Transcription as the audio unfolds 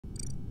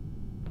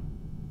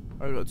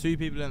I've got 2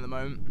 people in at the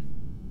moment.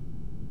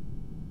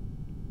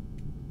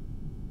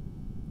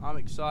 I'm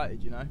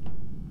excited, you know.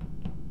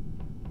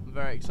 I'm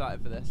very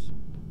excited for this.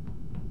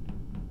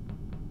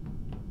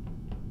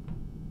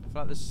 I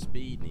feel like the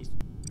speed needs to...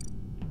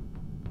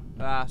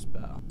 That's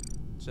better.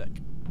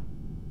 Sick.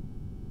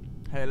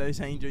 Hello,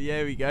 Angel.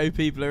 Yeah, we go.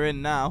 People are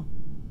in now.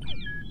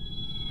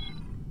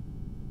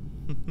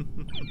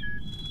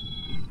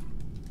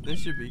 This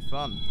should be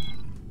fun.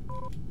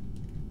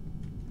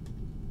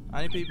 How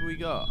many people we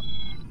got?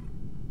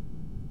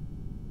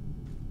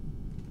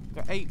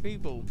 Got 8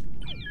 people.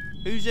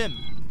 Who's in?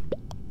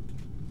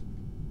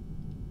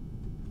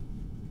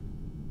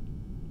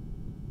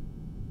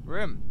 We're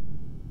in.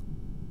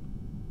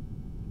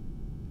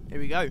 Here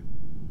we go.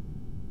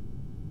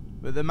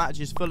 But the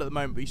match is full at the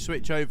moment. We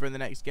switch over in the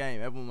next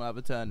game. Everyone will have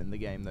a turn in the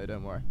game, though.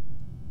 Don't worry.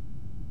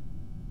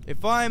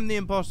 If I'm the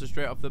imposter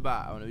straight off the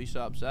bat, I'm gonna be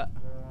so upset.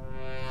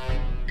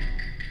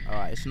 All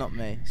right, it's not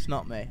me. It's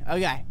not me.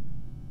 Okay.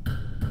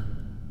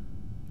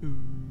 Ooh.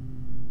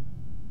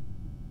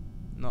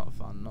 Not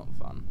fun. Not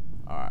fun.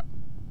 All right.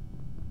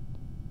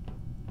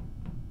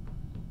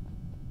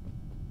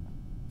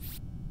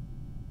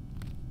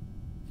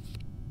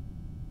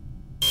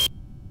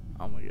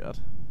 Oh my god.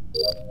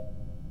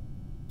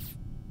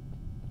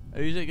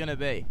 Who's it gonna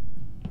be?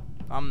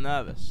 I'm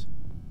nervous.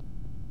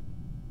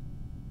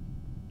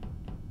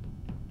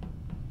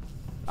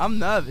 I'm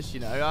nervous, you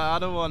know. I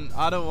don't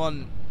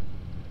want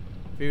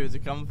people to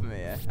come for me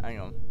here. Hang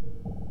on.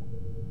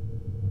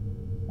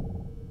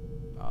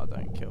 Oh,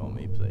 don't kill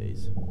me,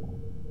 please.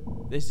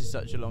 This is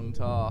such a long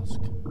task.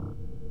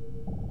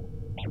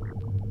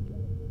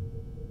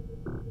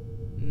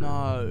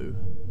 No.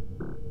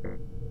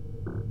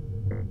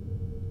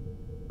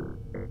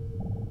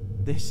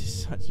 This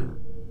is such a...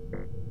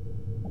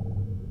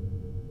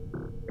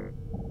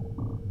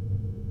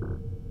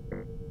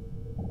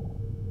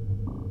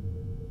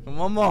 Come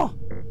on, more.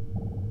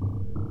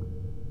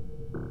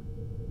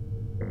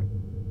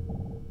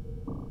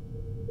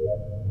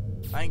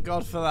 Thank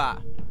God for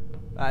that.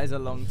 That is a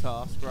long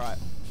task, right.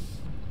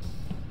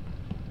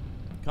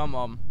 Come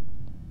on.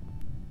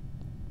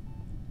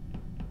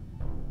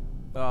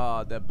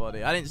 Oh, dead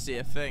body. I didn't see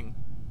a thing.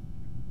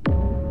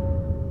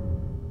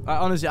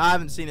 Honestly, I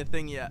haven't seen a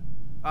thing yet.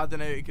 I don't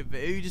know who it could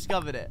be. Who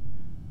discovered it?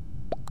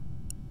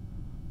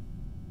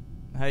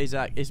 Hey,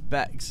 Zach. It's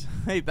Bex.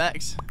 Hey,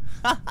 Bex.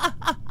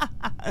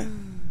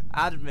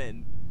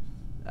 Admin.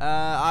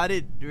 I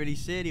didn't really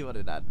see anyone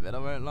in admin. I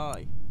won't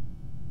lie.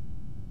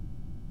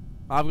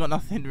 I've got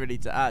nothing really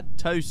to add.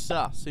 Toast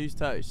sus. Who's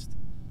Toast?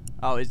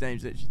 Oh, his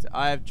name's literally...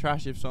 I have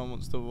trash if someone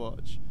wants to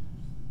watch.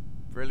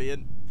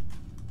 Brilliant.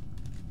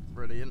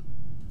 Brilliant.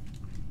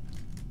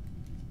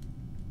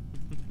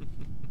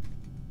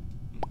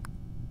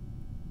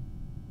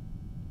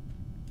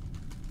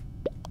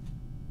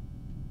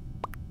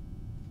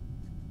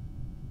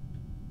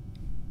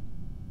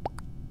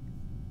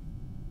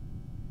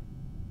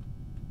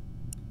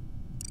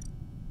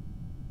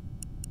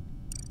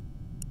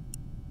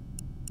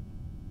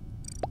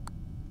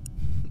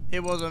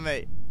 It wasn't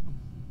me.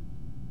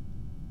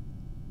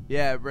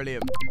 Yeah,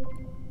 brilliant.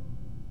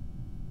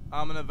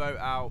 I'm gonna vote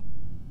out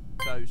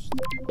Toast.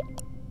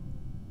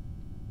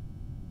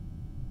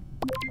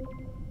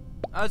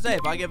 I would say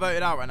if I get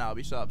voted out right now, I'll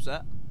be so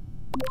upset.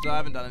 So I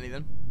haven't done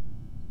anything.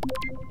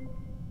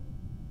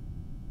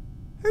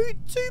 Who?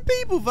 2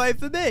 people voted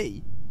for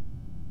me?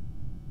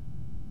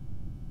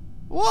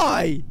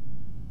 Why?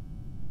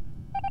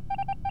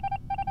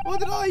 What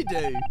did I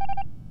do?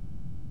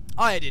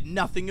 I did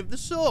nothing of the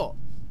sort.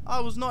 I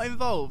was not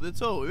involved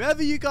at all.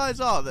 Whoever you guys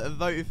are that have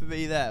voted for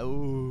me there,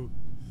 ooh,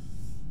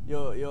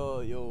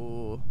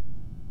 you're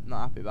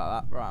not happy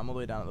about that. Right, I'm all the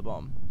way down at the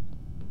bottom.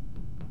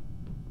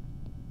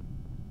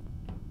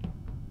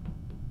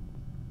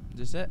 Is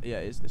this it? Yeah,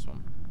 it is this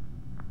one.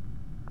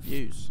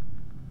 Views.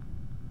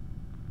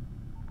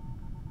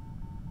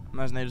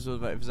 Imagine they just all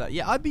voted for that.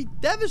 Yeah, I'd be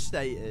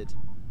devastated.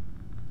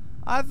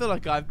 I feel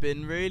like I've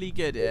been really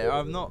good here.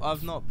 I've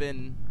not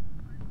been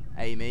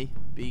Amy.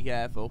 Be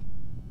careful.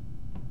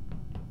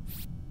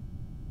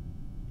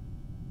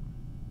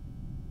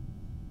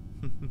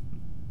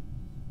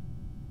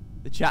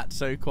 The chat's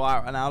so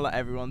quiet right now, like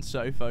everyone's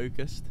so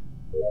focused.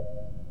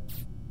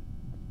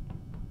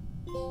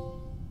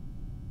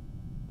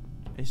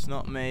 It's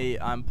not me,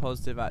 I'm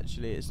positive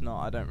actually, it's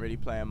not. I don't really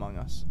play Among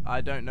Us.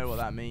 I don't know what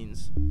that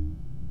means.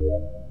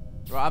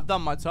 Right, I've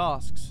done my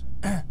tasks.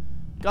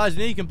 Guys,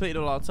 we need to complete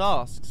all our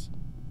tasks.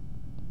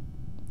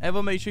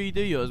 Everyone make sure you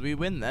do yours, we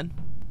win then.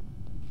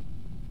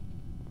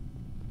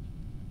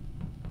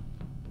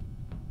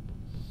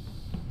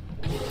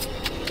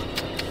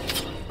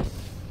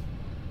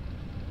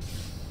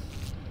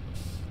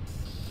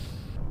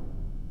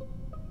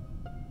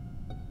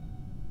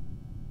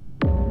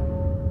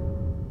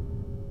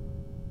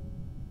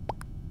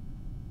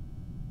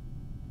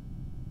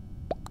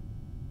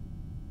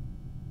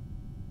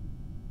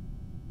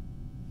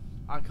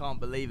 I can't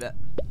believe it.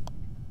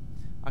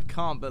 I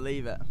can't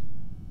believe it.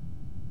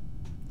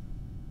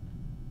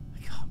 I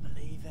can't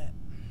believe it.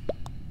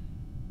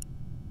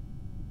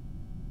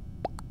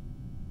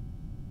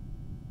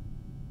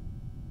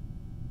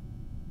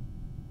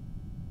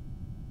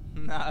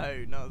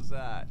 No, not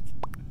Zach.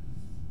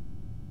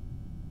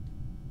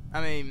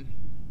 I mean,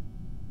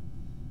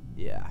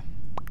 yeah.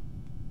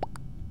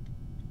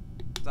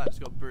 Zach just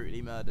got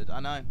brutally murdered.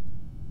 I know.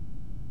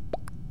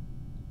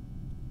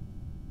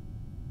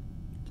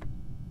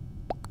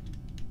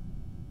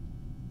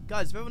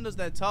 Guys, if everyone does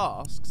their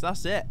tasks,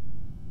 that's it.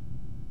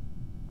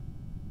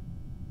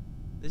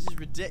 This is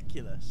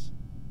ridiculous.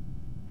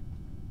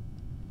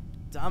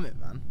 Damn it,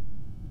 man.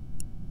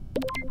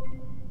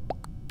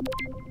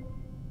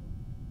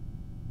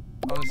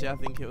 Honestly, I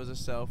think it was a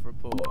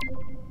self-report.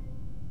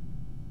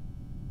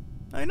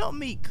 No, not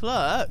meet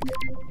clerk.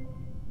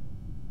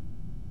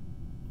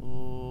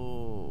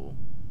 Oh.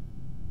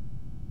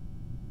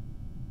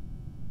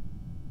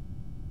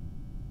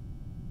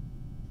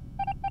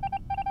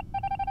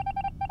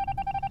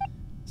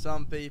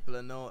 Some people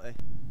are naughty.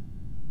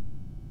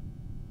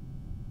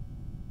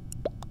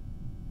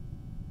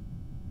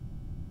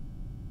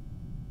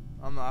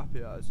 I'm not happy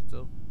about this at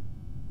all.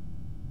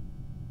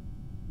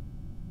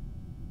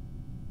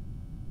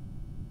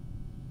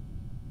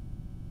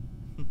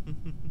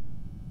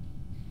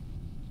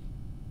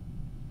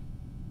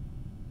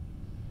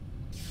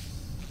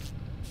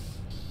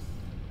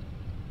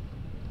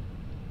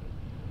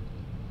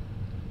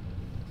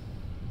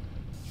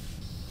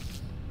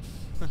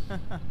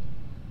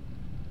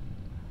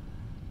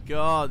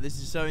 God, this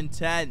is so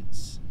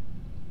intense.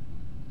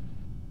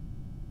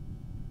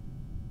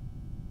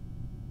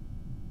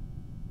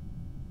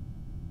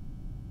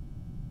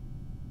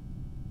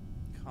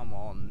 Come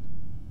on.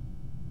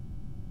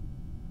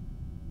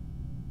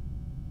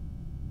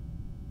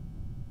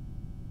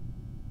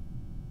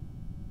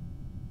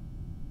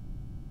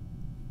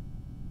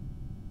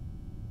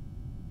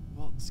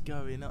 What's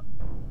going on?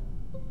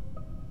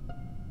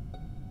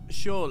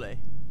 Surely.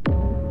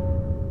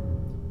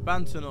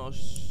 Bantanor,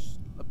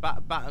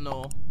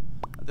 Batanor,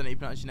 I don't know how you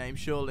pronounce your name,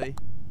 surely.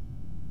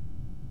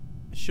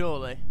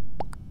 Surely.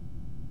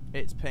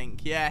 It's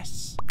pink,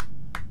 yes!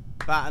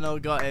 Batanor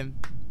got him.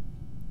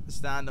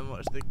 Stand and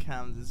watch the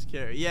cams and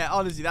security. Yeah,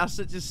 honestly, that's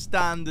such a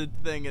standard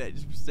thing, isn't it?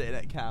 Just sitting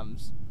at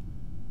cams.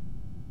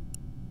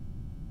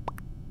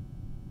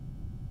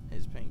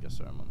 It's pink, I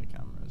saw him on the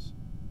cameras.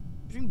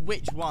 Between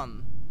which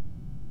one?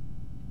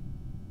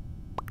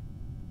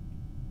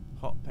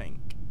 Hot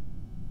pink.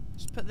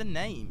 Just put the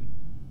name.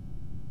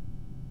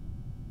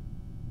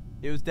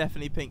 It was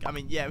definitely pink. I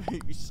mean, yeah,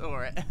 we saw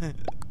it.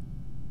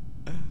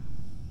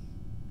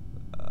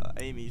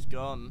 Amy's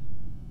gone.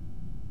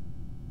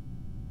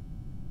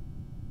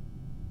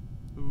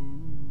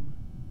 Ooh.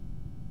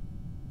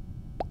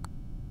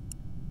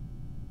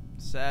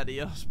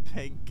 Adios,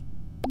 pink.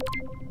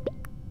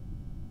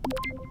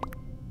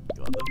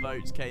 God, the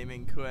votes came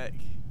in quick.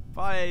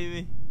 Bye,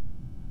 Amy.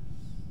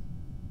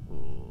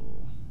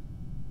 Ooh.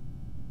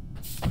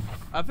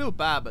 I feel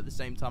bad, but at the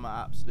same time,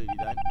 I absolutely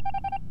don't.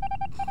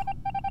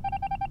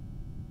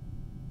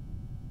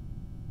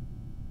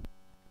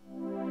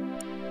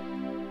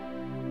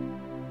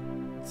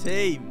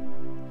 Team.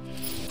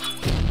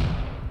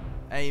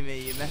 Amy,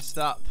 you messed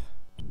up.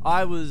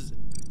 I was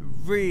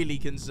really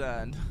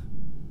concerned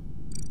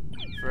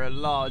for a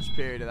large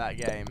period of that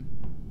game.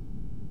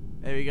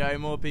 There we go,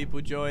 more people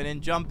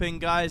joining. Jump in,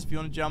 guys, if you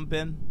want to jump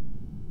in.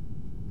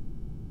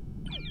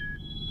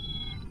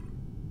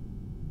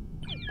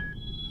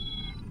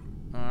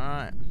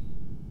 Alright.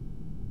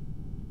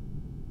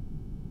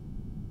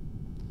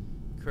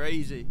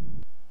 Crazy.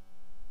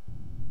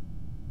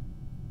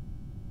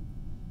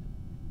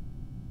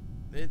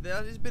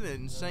 It's been an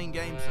insane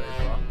game so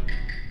far.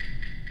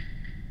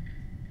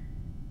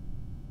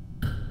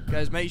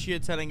 Guys, make sure you're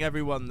telling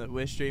everyone that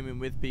we're streaming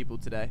with people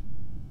today.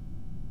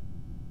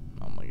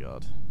 Oh my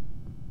god.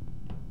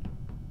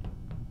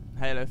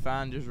 Halo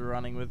fan just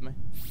running with me.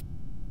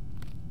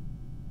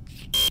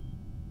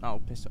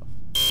 Oh, piss off.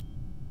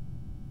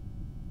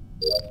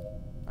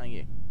 Thank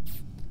you.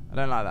 I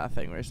don't like that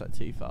thing where it's like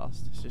too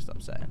fast. It's just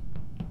upsetting.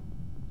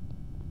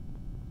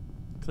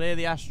 Clear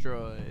the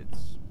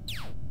asteroids.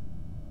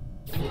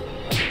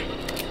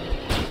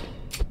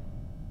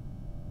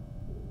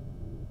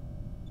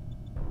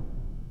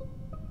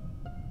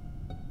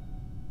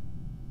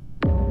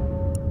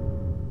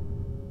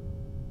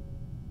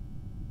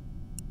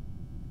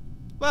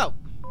 Well,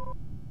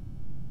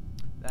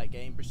 that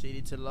game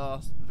proceeded to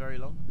last very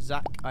long.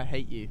 Zach, I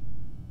hate you.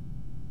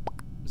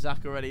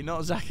 Zach already,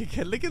 not Zach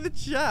again. Look at the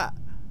chat.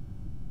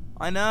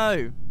 I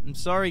know. I'm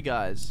sorry,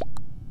 guys.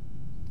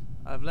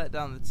 I've let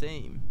down the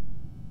team.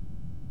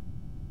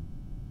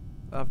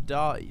 I've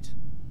died.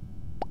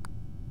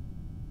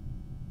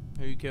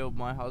 Who killed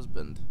my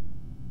husband?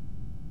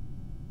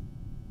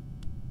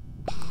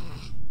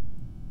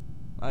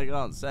 I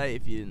can't say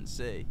if you didn't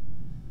see.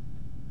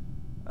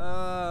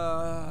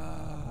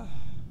 I'm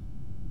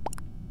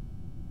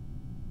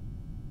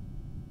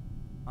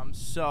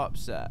so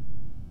upset.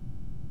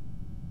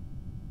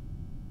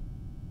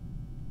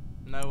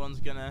 No one's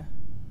gonna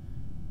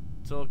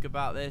talk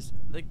about this.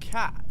 The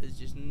cat has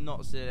just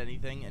not said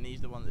anything, and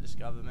he's the one that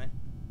discovered me.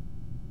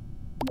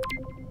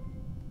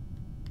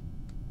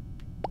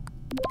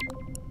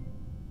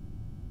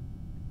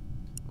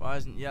 Why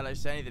isn't yellow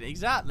saying anything?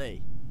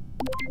 Exactly.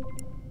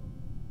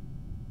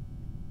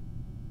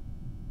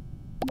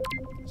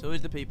 It's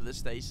always the people that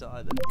stay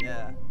silent.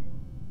 Yeah.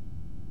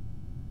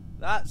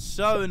 That's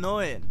so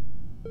annoying.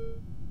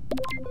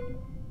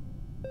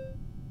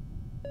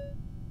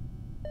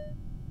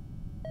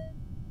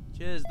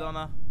 Cheers,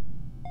 Donna.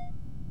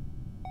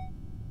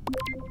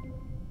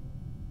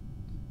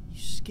 You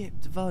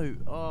skipped vote.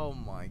 Oh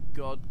my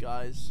god,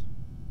 guys.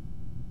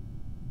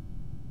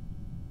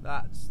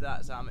 That's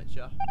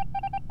amateur.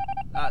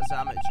 That's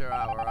amateur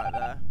hour right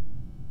there.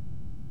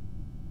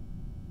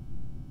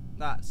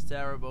 That's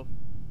terrible.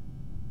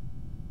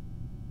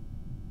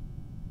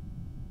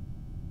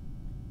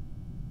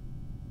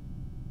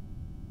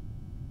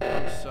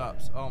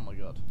 Sups. Oh my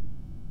god.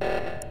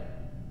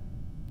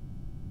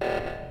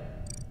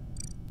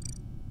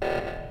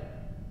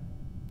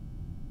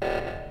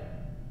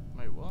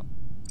 Wait, what?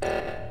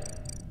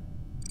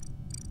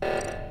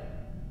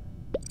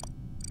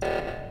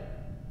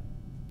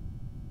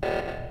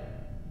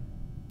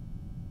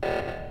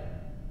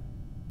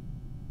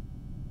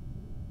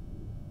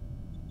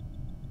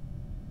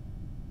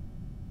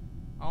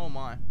 Oh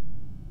my.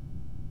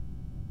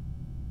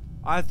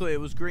 I thought it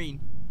was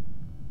green.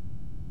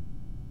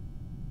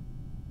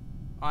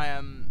 I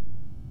am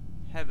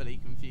heavily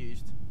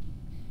confused.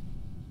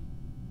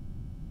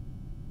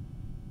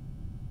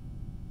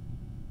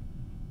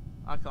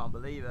 I can't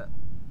believe it.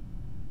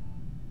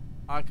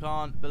 I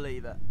can't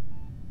believe it.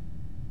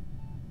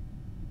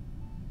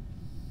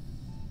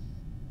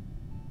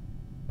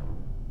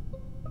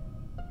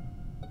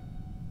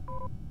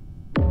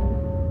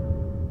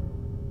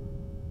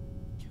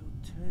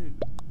 Killed 2.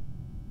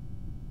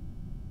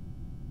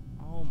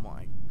 Oh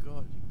my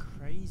god, you're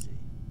crazy.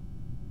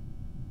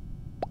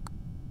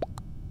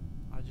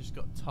 I just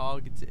got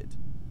targeted.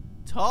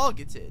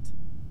 Targeted?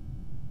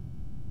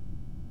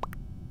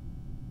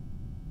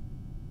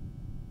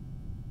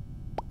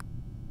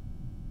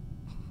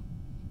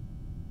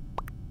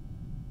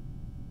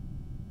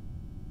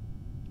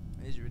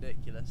 It is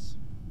ridiculous.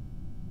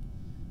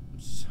 I'm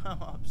so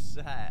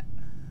upset.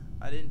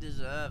 I didn't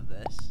deserve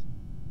this.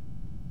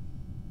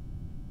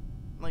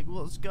 Like,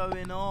 what's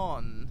going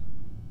on?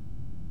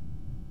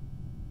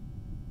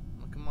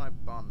 Look at my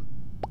bun.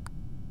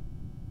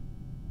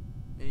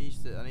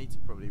 I need to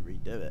probably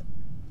redo it.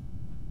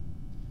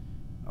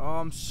 Oh,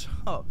 I'm so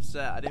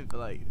upset. I didn't feel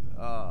like.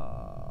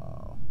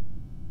 Oh.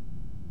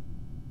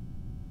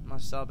 My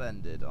sub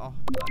ended. Oh,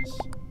 bless.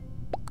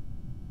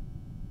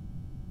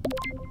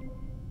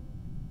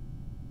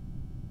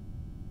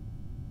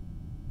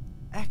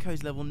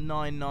 Echo's level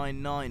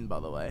 999, by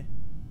the way.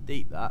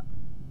 Deep that.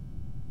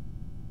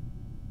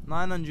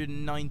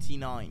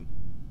 999.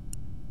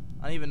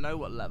 I don't even know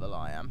what level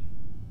I am.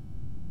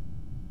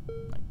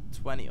 Like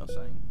 20 or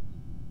something.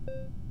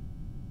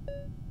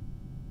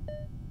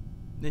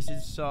 This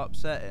is so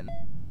upsetting.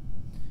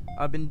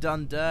 I've been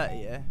done dirty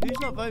here. Who's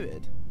not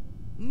voted?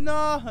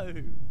 No!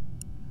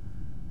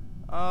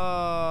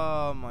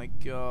 Oh my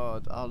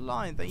god. Oh,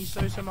 Lion, thank you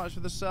so much for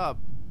the sub.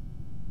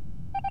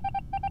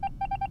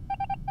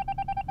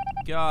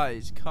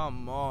 Guys,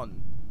 come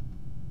on.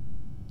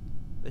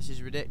 This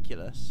is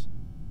ridiculous.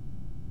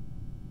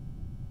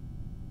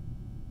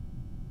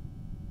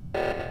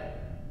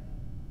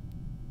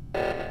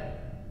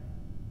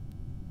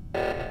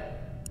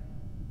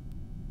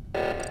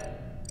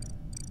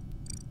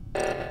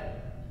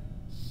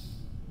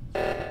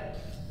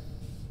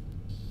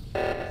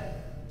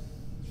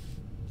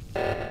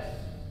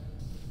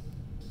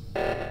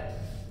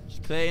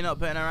 Clearly not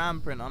putting her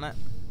handprint on it.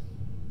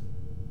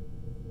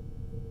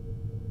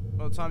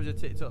 What time's your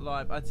TikTok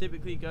live? I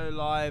typically go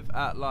live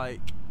at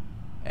like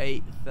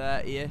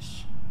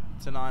 8:30ish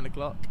to 9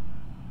 o'clock.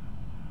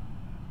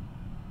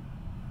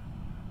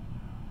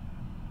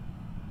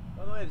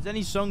 By the way, if there's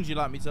any songs you'd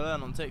like me to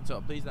learn on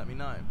TikTok, please let me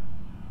know.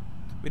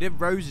 We did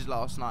Roses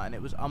last night and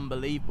it was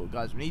unbelievable,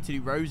 guys. We need to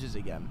do Roses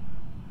again.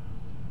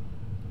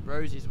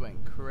 Roses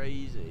went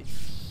crazy.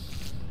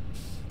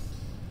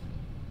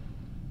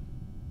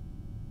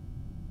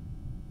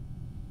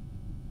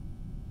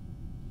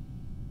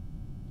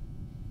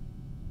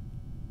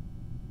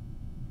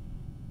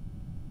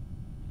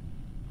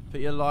 Put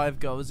your live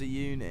goals at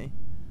uni.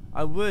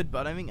 I would,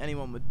 but I don't think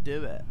anyone would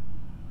do it.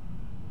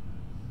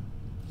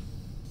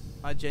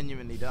 I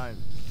genuinely don't.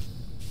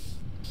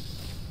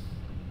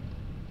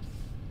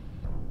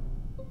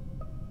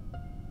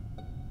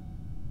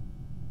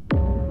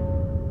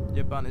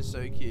 Your bun is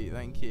so cute,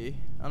 thank you.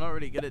 I'm not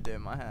really good at doing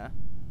my hair.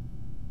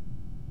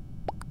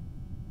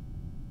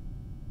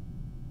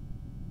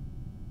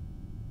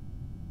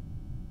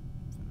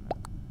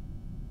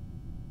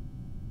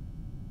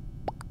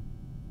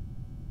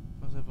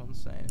 What's everyone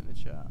saying in the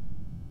chat?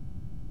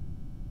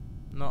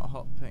 Not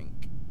hot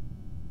pink.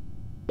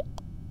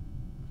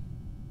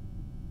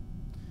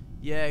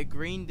 Yeah,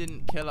 green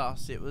didn't kill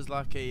us. It was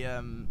like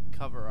a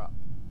cover-up.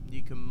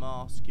 You can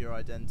mask your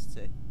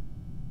identity,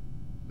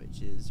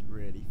 which is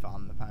really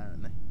fun,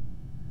 apparently.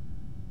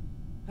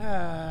 Do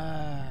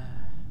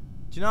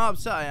you know how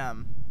upset I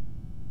am?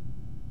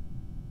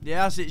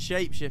 Yeah, that's it,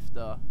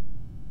 shapeshifter.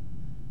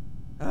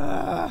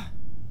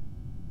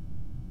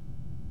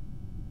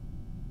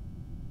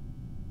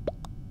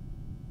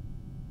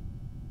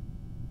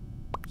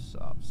 So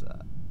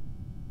upset.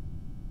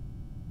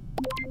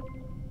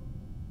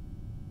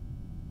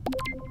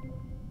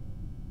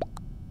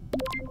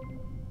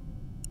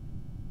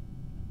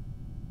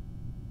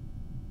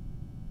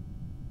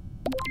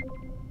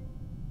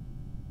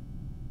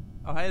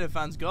 Oh, Halo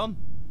fan's gone.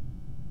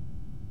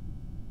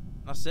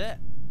 That's it.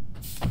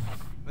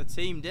 The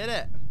team did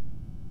it.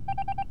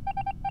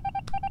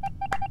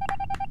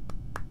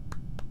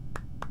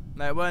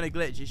 No, it weren't a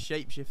glitch, it's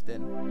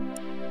shapeshifting.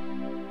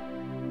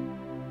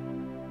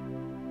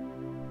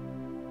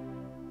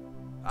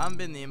 I haven't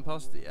been the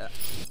imposter yet.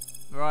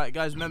 Right,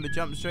 guys, remember,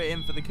 jump straight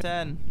in for the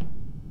 10.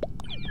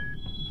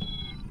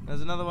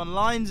 There's another one.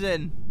 Lines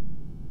in.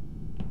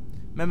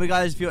 Remember,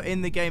 guys, if you're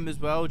in the game as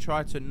well,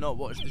 try to not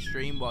watch the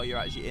stream while you're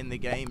actually in the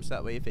game. So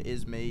that way, if it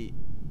is me,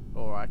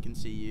 or I can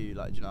see you,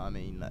 like, do you know what I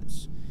mean?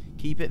 Let's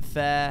keep it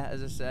fair,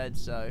 as I said.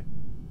 So,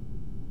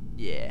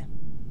 yeah.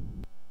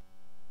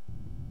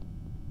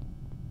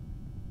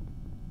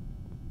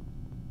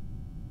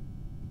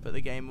 Put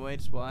the game away,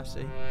 that's what I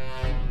see.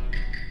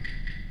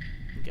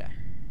 Okay.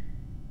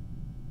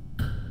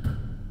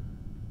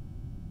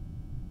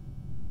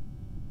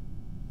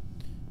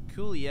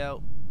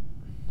 Coolio.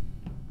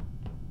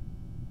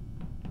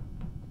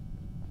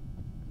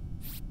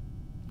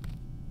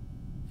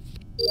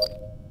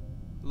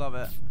 Love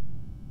it.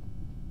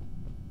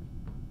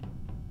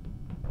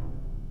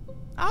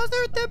 How's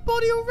there a dead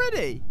body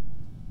already?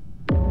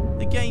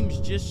 The game's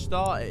just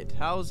started.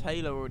 How's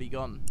Halo already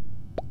gone?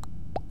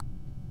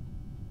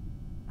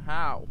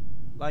 How?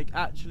 Like,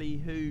 actually,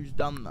 who's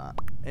done that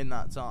in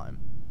that time?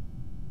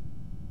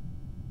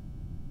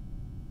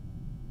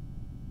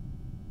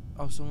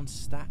 Oh, someone's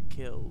stack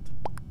killed.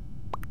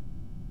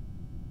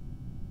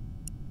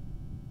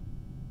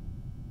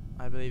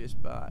 I believe it's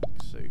back,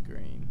 so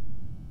green.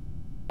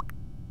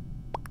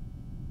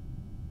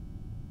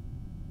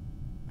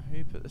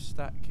 Who put the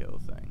stack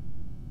kill thing?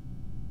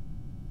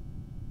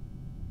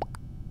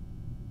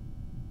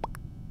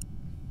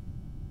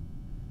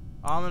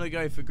 I'm gonna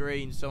go for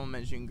green. Someone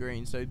mentioned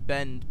green, so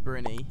Bend,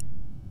 Brinny,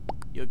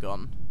 you're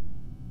gone.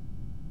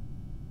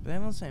 But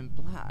everyone's saying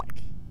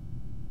black.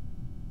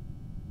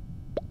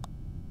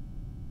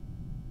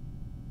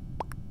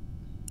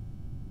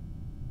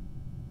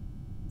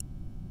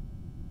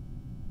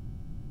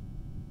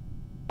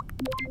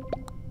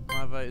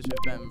 My vote is with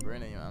Ben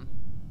Brinny, man.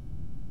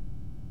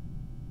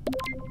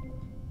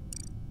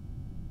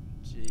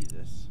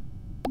 Jesus.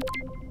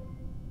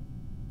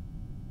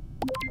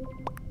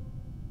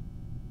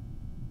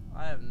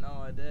 I have no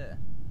idea.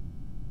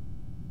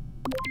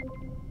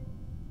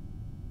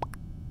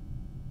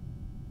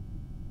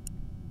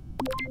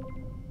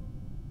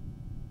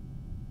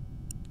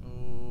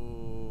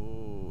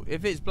 Ooh.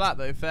 If it's black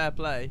though, fair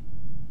play.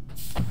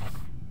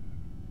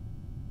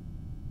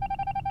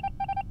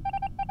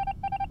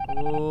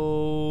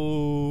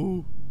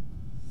 Ooh.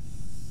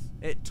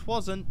 It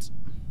wasn't.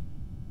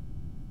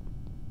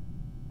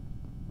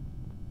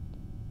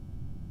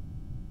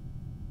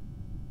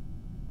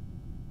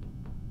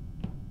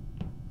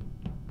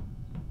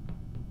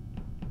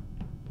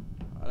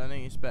 I don't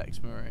think it's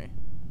Bex Marie.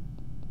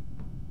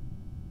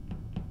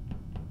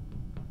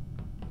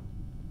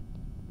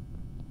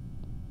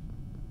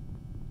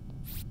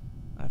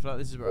 I feel like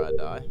this is where I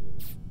die.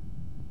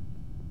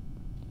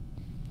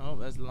 Oh,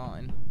 there's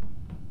line.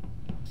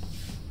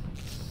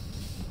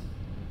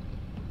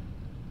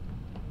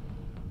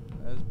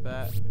 There's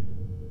Beck.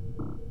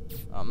 Oh,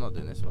 I'm not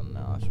doing this one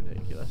now, that's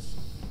ridiculous.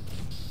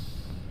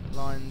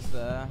 Line's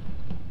there.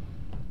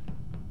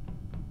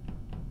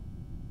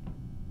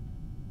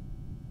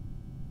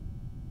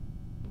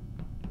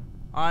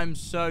 I'm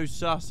so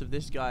sus of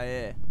this guy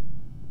here.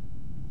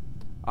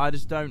 I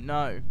just don't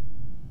know.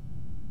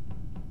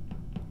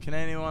 Can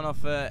anyone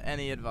offer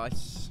any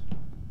advice?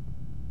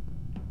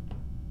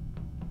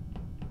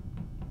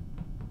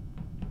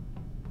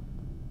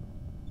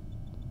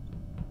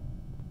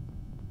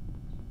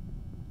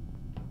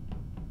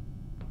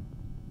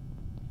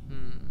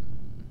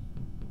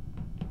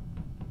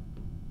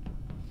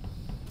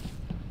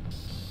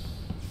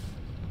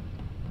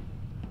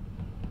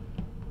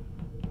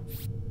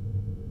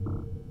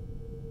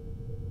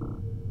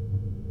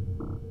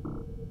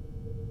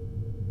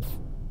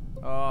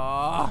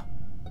 Oh,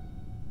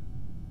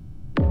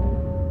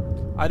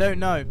 I don't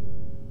know.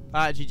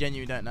 I actually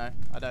genuinely don't know.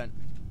 I don't.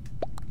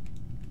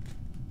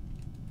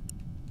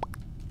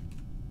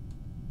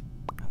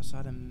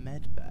 Outside a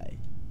med bay.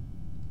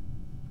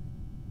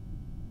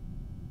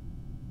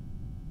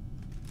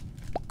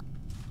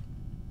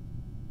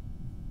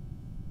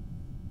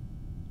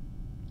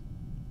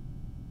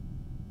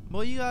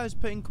 What are you guys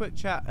putting quick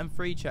chat and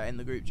free chat in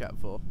the group chat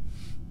for?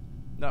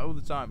 Not all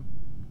the time.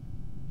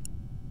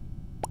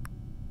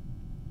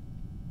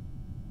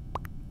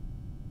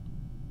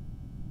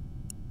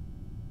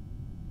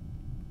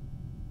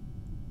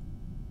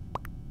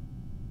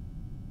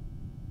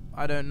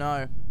 I don't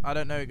know. I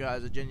don't know,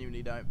 guys. I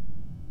genuinely don't.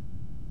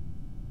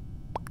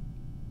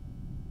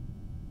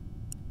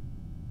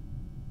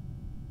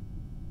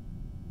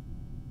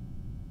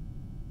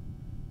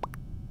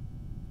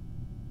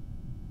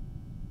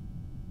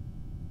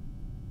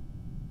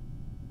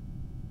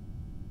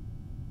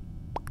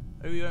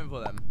 Who are you going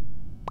for then?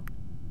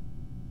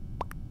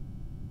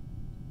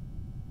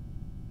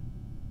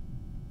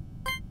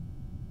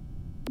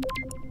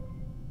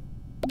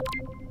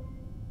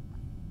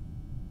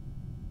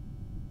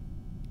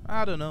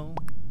 I don't know.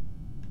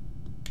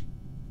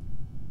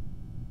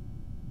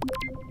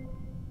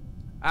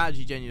 I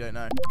actually genuinely don't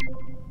know.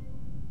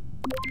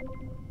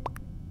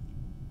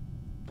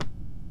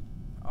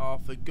 Oh,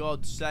 for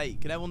God's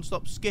sake. Can everyone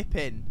stop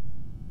skipping?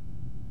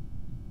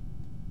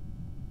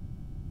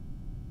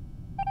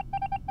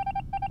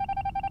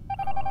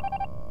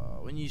 Oh,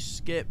 when you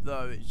skip,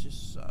 though, it's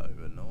just so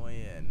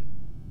annoying.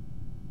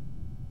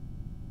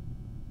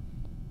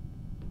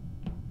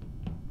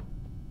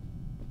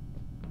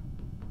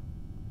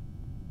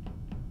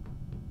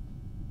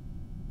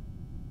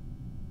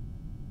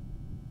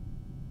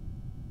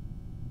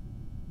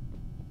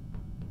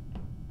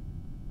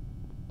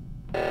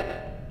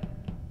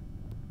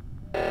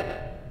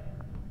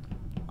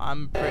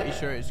 I'm pretty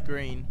sure it's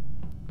green.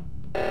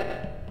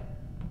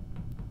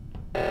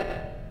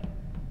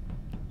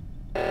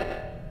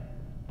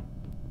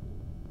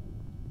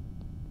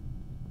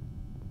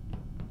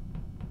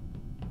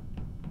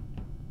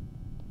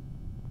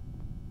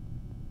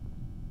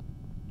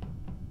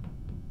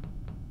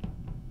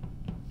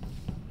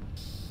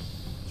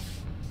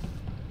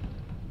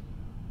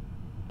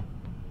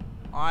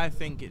 I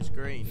think it's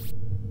green.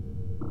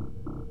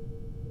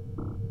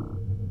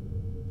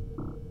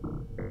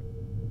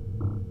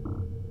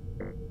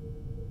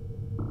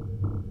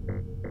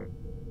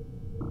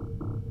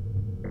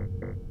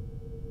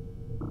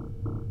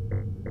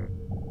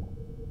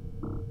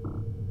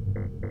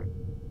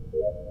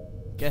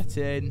 Get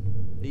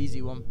in.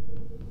 Easy one.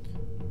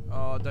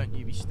 Oh, don't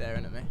you be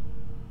staring at me.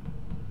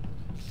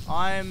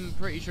 I'm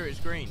pretty sure it's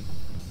green.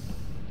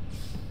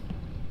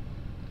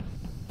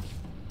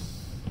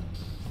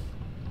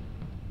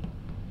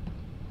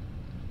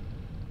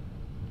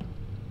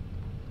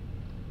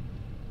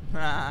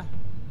 Ah.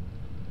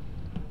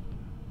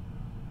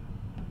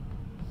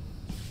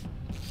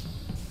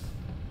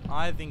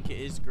 I think it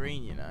is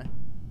green, you know.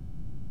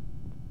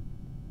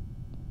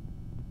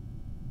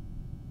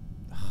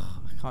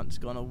 I can't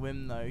just go on a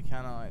whim though,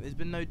 can I? There's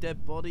been no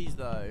dead bodies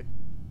though.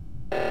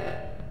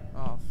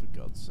 Oh, for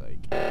God's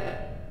sake.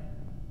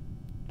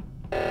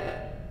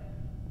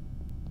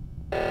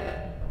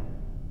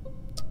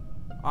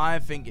 I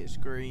think it's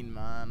green,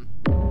 man.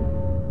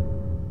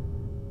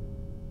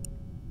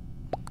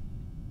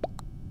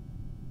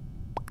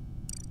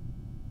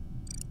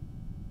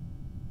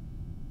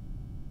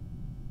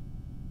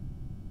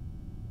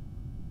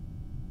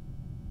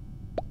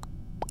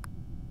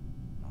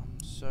 I'm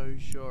so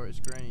sure it's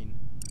green.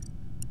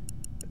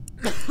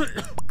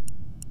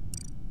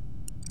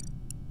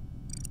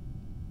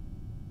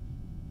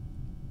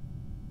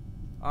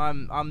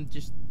 I'm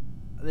just,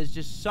 there's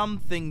just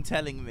something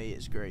telling me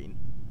it's green.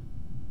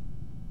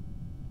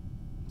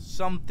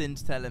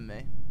 Something's telling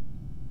me.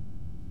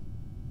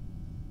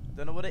 I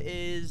don't know what it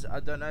is. I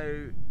don't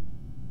know.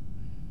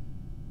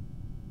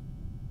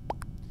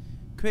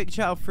 Quick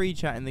chat or free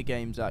chat in the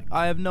game, Zach?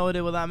 I have no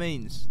idea what that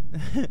means.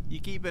 You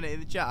keeping it in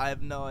the chat? I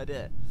have no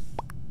idea.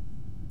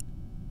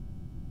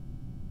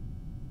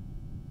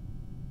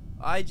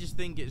 I just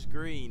think it's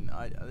green.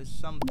 There's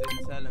something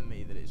telling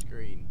me that it's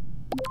green.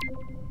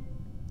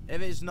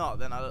 If it's not,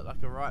 then I look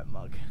like a right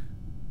mug.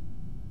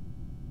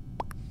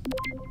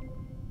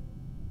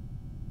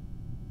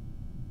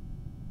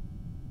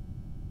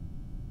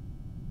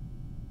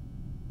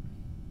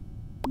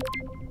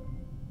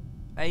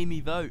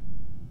 Amy, vote.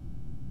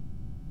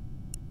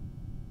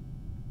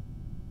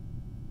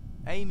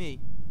 Amy.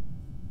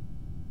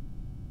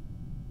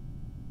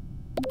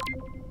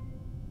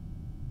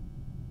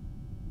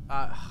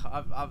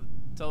 I've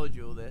told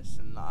you all this,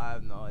 and I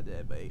have no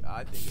idea, but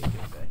I think it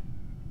could be.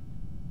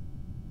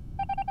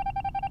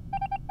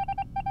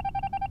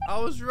 I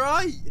was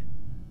right!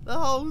 The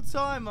whole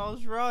time I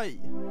was right.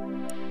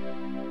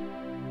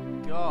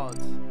 God.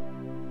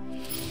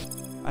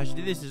 I should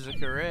do this as a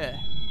career.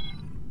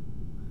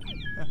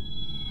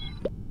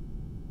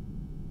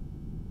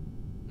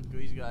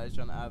 These guys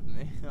trying to have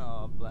me.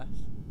 Oh, bless.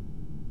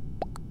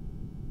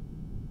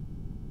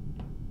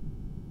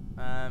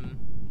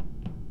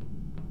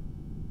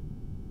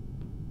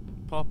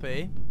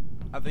 Poppy,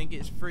 I think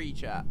it's free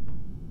chat.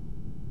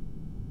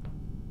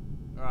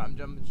 Alright, I'm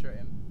jumping straight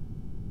in.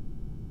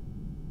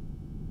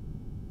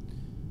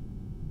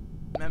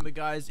 Remember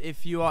guys,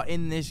 if you are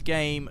in this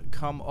game,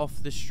 come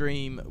off the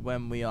stream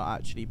when we are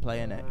actually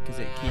playing it, because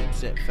it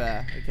keeps it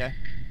fair, okay?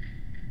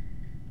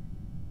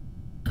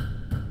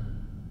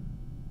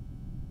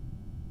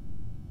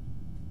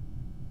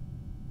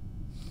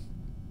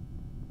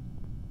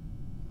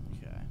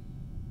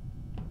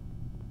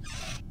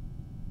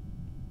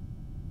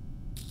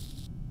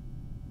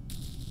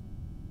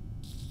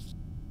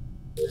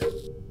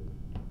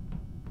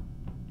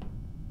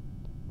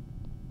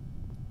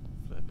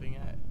 Flipping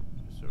it.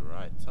 It's a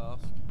right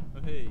task.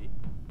 Hey.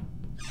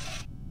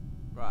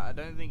 Right, I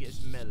don't think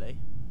it's Millie.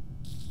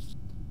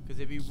 Because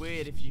it'd be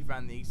weird if you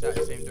ran the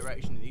exact same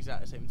direction at the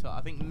exact same time.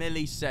 I think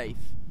Millie's safe.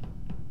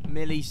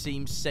 Millie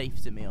seems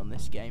safe to me on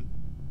this game.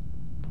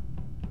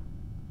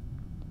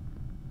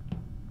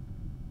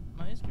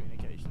 Oh, it's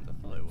communications. I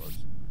thought it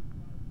was.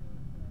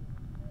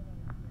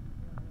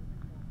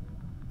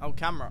 Oh,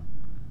 camera.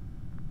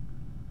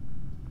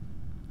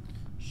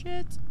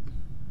 Shit.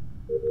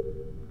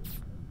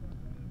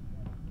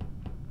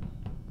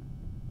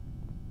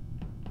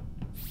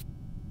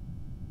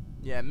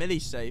 Yeah,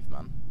 Millie's safe,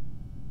 man.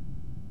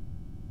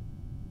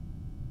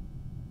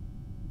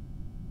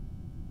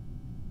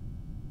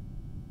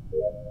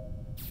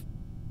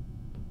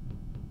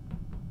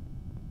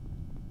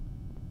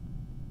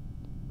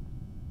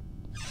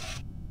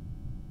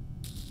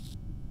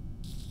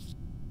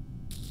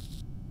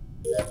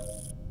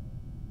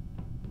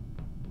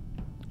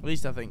 At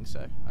least I think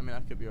so. I mean, I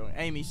could be wrong.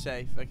 Amy's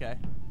safe, okay.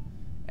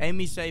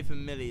 Amy's safe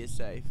and Millie is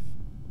safe.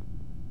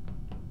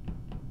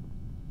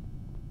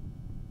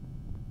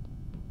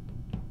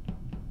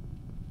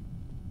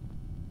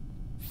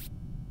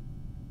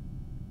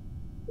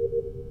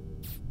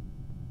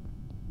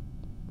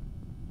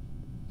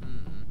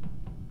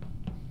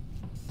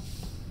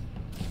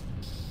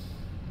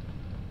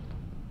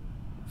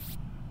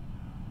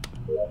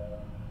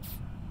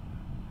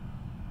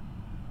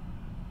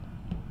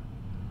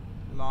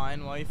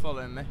 Why are you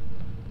following me?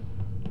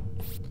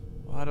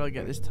 Why do I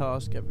get this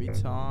task every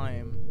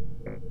time?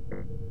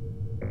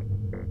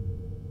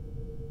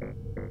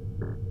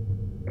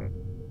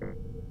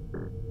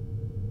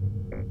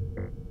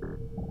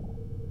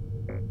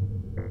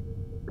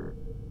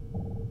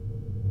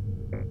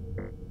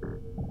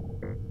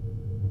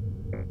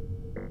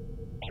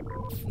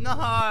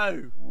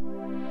 No!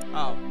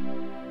 Oh.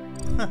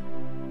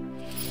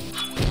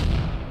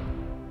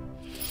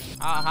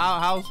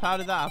 How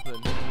did that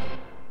happen?